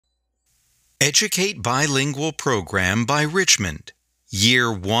Educate Bilingual Program by Richmond, Year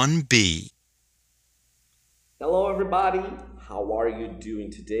 1B. Hello, everybody. How are you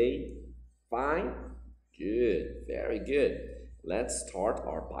doing today? Fine? Good. Very good. Let's start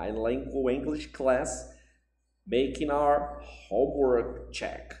our bilingual English class making our homework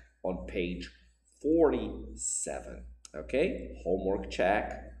check on page 47. Okay? Homework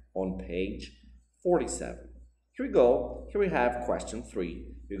check on page 47. Here we go. Here we have question 3.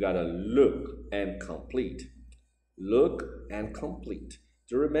 You gotta look and complete. Look and complete.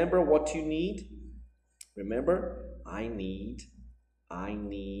 Do you remember what you need? Remember, I need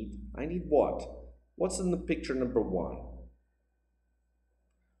what? What's in the picture number 1?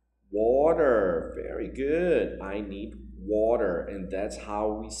 Water. Very good. I need water, and that's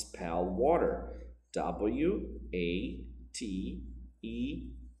how we spell water. W-A-T-E-R.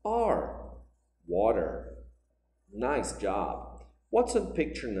 Water. Nice job. What's in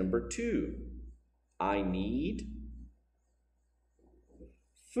picture number 2? I need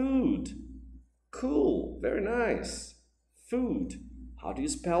food. Cool. Very nice. Food. How do you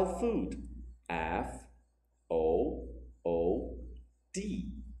spell food? F-O-O-D.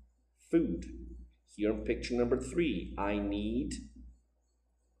 Food. Here in picture number 3, I need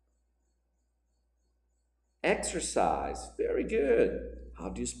exercise. Very good. How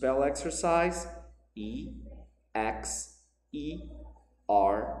do you spell exercise?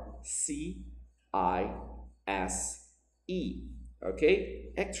 E-X-E-R-C-I-S-E.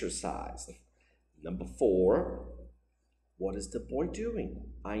 Okay? Exercise. Number 4, what is the boy doing?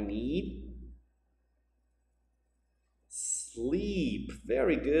 I need sleep.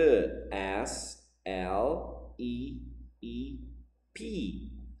 Very good. S-L-E-E-P.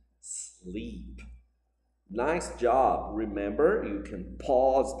 Sleep. Nice job. Remember, you can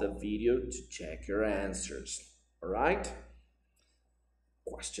pause the video to check your answers. All right?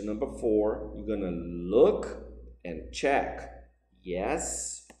 Question number 4, you're going to look and check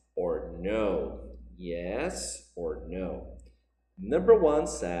yes or no. Yes or no. Number 1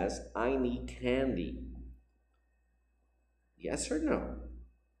 says, I need candy. Yes or no?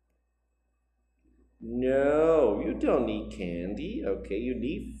 No, you don't need candy. Okay, you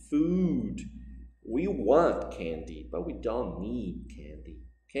need food. We want candy, but we don't need candy.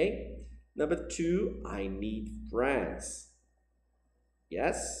 Okay? Number 2, I need friends.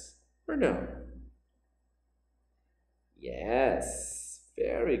 Yes or no? Yes.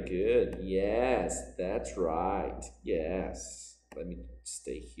 Very good. Yes, that's right. Yes. Let me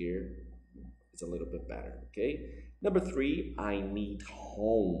stay here. It's a little bit better. Okay? Number 3, I need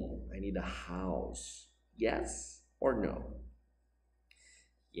home. I need a house. Yes or no?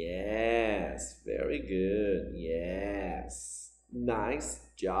 Yes, very good. Yes. Nice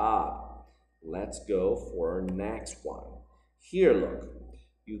job. Let's go for our next one. Here, look.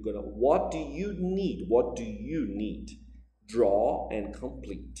 You're gonna, what do you need? What do you need? Draw and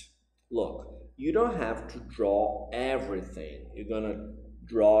complete. Look, you don't have to draw everything. You're gonna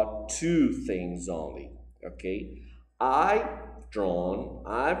draw 2 things only. Okay? I've drawn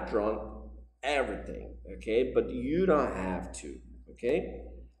everything. Okay? But you don't have to. Okay?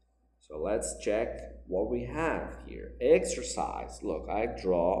 So let's check what we have here. Exercise. Look, I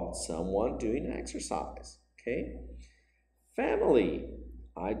draw someone doing exercise. Okay? Family.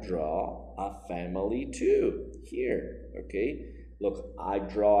 I draw a family too. Here. Okay? Look, I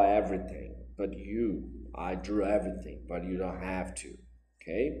draw everything, but I drew everything, but you don't have to.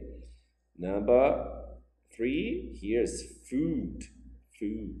 Okay? Number 3, here's food.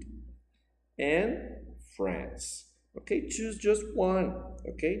 Food. And friends. Okay, choose just one.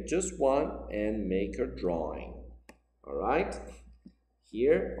 Okay, just one and make a drawing. All right.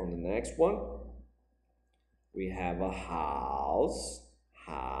 Here on the next one, we have a house.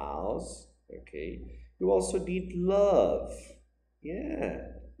 House. Okay. You also need love.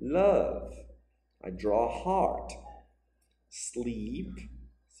 Yeah, love. I draw a heart. Sleep.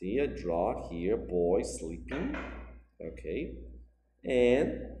 See, I draw here, boy sleeping. Okay.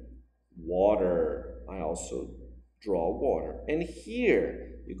 And water. I also draw water. And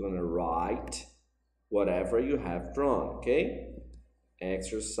here, you're going to write whatever you have drawn, okay?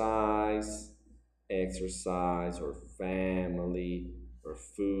 Exercise, exercise, or family, or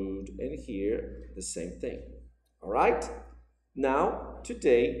food. And here, the same thing. All right? Now,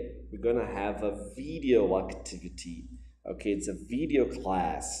 today, we're going to have a video activity. Okay, it's a video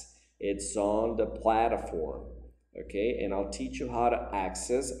class. It's on the platform. Okay, and I'll teach you how to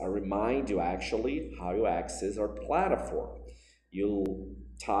access. I'll remind you actually how you access our platform. You'll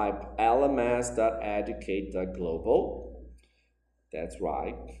type lms.educate.global. That's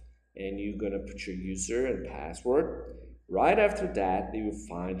right. And you're going to put your user and password. Right after that, you will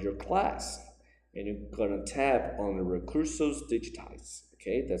find your class. and you're gonna tap on the recursos digitize.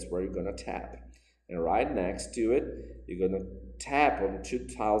 Okay, that's where you're gonna tap. And right next to it, you're gonna tap on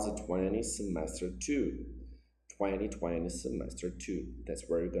 2020 semester 2. 2020 semester 2. That's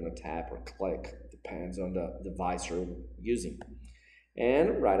where you're gonna tap or click, depends on the device you're using.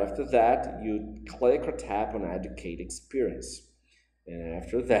 And right after that, you click or tap on Educate Experience. And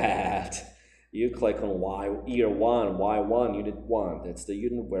after that, you click on Year 1, Y1, Unit 1. That's the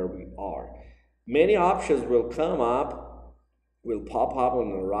unit where we are. Many options will pop up on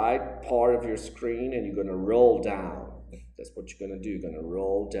the right part of your screen, and you're going to roll down. That's what you're going to do. You're going to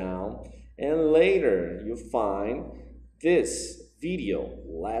roll down. And later, you find this video,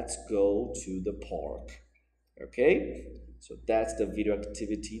 Let's Go to the Park. Okay? So that's the video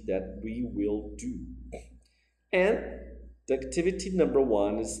activity that we will do. And the activity number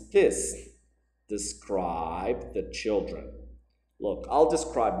 1 is this. Describe the children. Look, I'll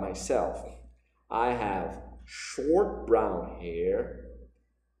describe myself. I have short brown hair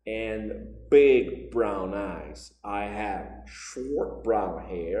and big brown eyes. I have short brown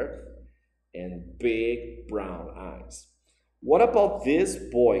hair and big brown eyes. What about this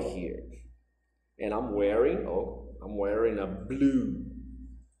boy here? And I'm wearing a blue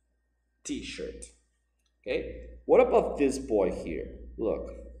t-shirt. Okay? What about this boy here? Look.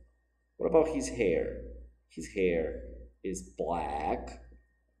 What about his hair? His hair is black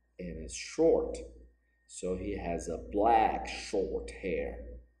and it's short. So he has a black short hair.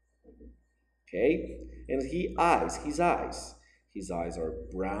 Okay? And his eyes. His eyes are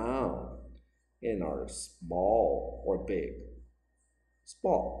brown and are small or big.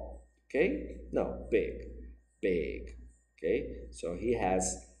 Small. Okay? No, big. Big. Okay? So he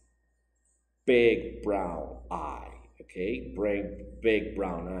has big brown eye. Okay? Big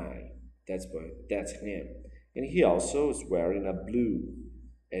brown eye. That's him. And he also is wearing a blue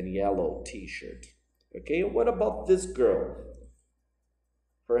and yellow t-shirt. Okay, what about this girl?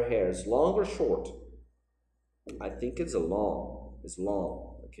 Her hair is long or short? I think it's long. It's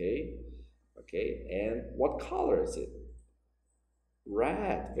long. Okay. Okay, and what color is it?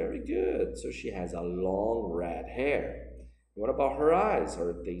 Red. Very good. So she has a long red hair. What about her eyes?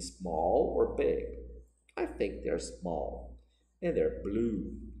 Are they small or big? I think they're small. And they're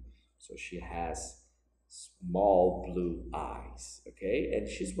blue. So she has small blue eyes, okay? And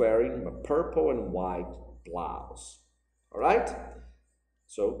she's wearing a purple and white blouse, all right?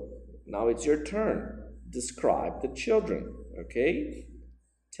 So now it's your turn. Describe the children, okay?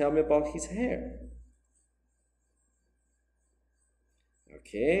 Tell me about his hair.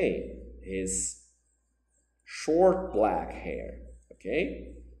 Okay, his short black hair,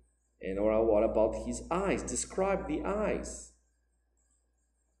 okay? And what about his eyes? Describe the eyes.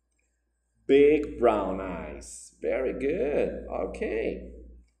 Big brown eyes. Very good. Okay.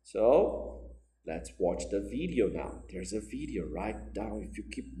 So let's watch the video now. There's a video right down. If you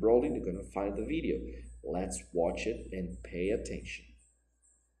keep rolling, you're going to find the video. Let's watch it and pay attention.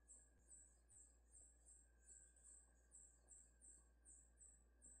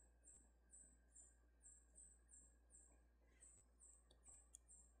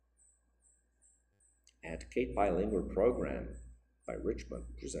 Educate Bilingual Program by Richmond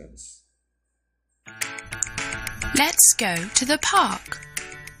presents. Let's go to the park.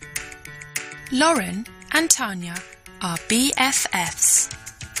 Lauren and Tanya are BFFs,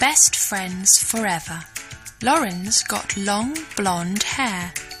 best friends forever. Lauren's got long blonde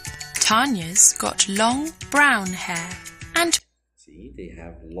hair. Tanya's got long brown hair. And see, they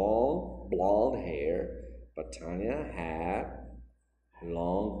have long blonde hair, but Tanya had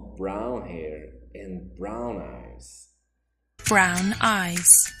long brown hair and brown eyes. Brown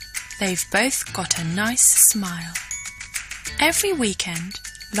eyes. They've both got a nice smile. Every weekend,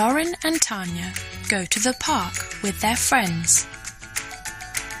 Lauren and Tanya go to the park with their friends.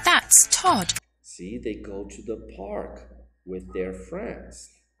 That's Todd. See, they go to the park with their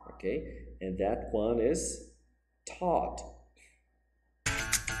friends. Okay, and that one is Todd.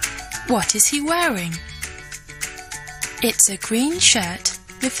 What is he wearing? It's a green shirt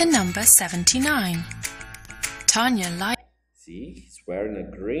with the number 79. Tanya likes. See, he's wearing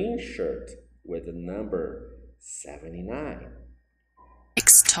a green shirt with the number 79.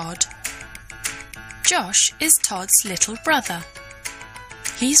 Likes Todd. Josh is Todd's little brother.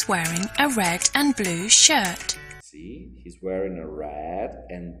 He's wearing a red and blue shirt. See, he's wearing a red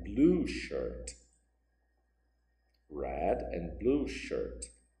and blue shirt. Red and blue shirt.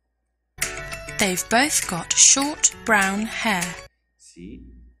 They've both got short brown hair. See,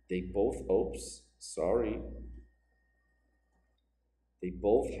 they both, they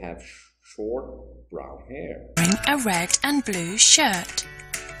both have short brown hair. Wearing a red and blue shirt.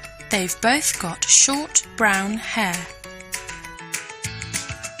 They've both got short brown hair.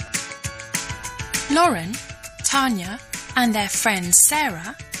 Lauren, Tanya, and their friend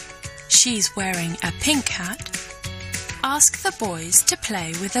Sarah, she's wearing a pink hat, ask the boys to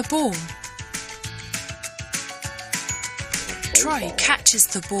play with a ball. Troy catches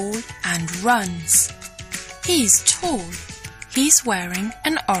the ball and runs. He's tall. He's wearing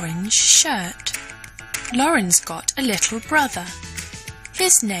an orange shirt. Lauren's got a little brother.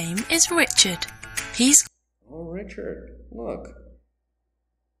 His name is Richard. Oh, Richard, look.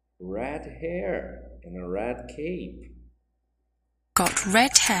 Red hair and a red cape. Got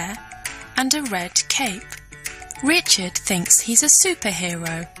red hair and a red cape. Richard thinks he's a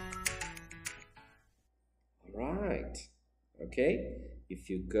superhero. Right. Okay, if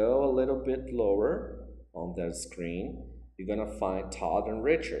you go a little bit lower on the screen, you're going to find Todd and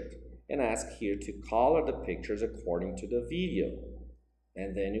Richard and ask here to color the pictures according to the video.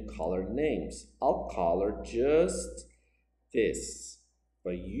 And then you color names. I'll color just this,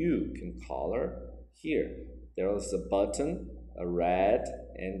 but you can color here. There is a button, a red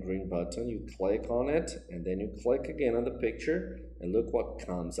and green button. You click on it and then you click again on the picture and look what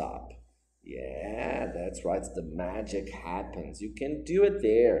comes up. Yeah, that's right, the magic happens. You can do it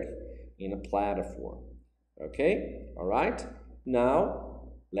there in a platform. Okay, all right. Now,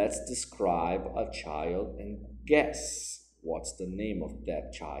 let's describe a child and guess what's the name of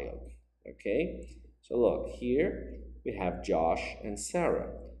that child. Okay, so look, here we have Josh and Sarah.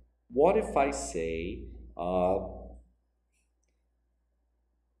 What if I say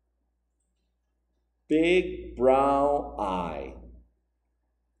big brown eye?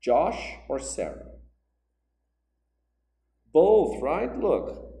 Josh or Sarah? Both, right?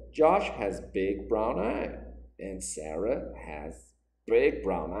 Look, Josh has big brown eye and Sarah has big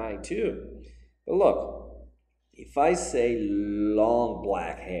brown eye too. But look, if I say long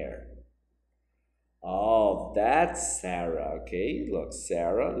black hair, oh, that's Sarah, okay? Look,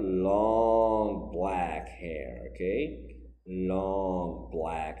 Sarah, long black hair, okay? Long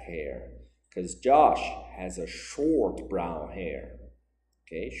black hair. Because Josh has a short brown hair.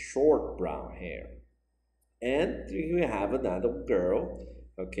 Okay, short brown hair. And here we have another girl,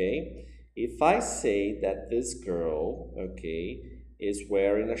 okay? If I say that this girl, okay, is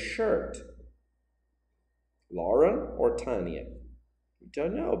wearing a shirt, Lauren or Tanya? We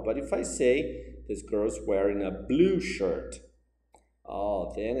don't know, but if I say this girl's wearing a blue shirt,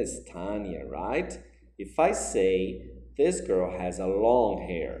 oh, then it's Tanya, right? If I say this girl has a long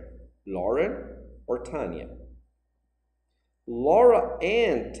hair, Lauren or Tanya? Laura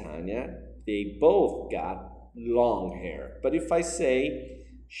and Tanya, they both got long hair. But if I say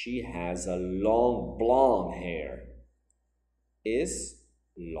she has a long blonde hair, is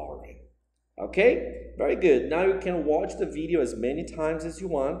Lauren. Okay, very good. Now you can watch the video as many times as you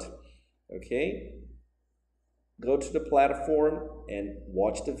want. Okay, go to the platform and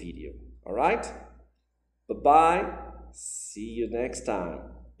watch the video. All right, bye-bye. See you next time.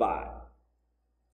 Bye.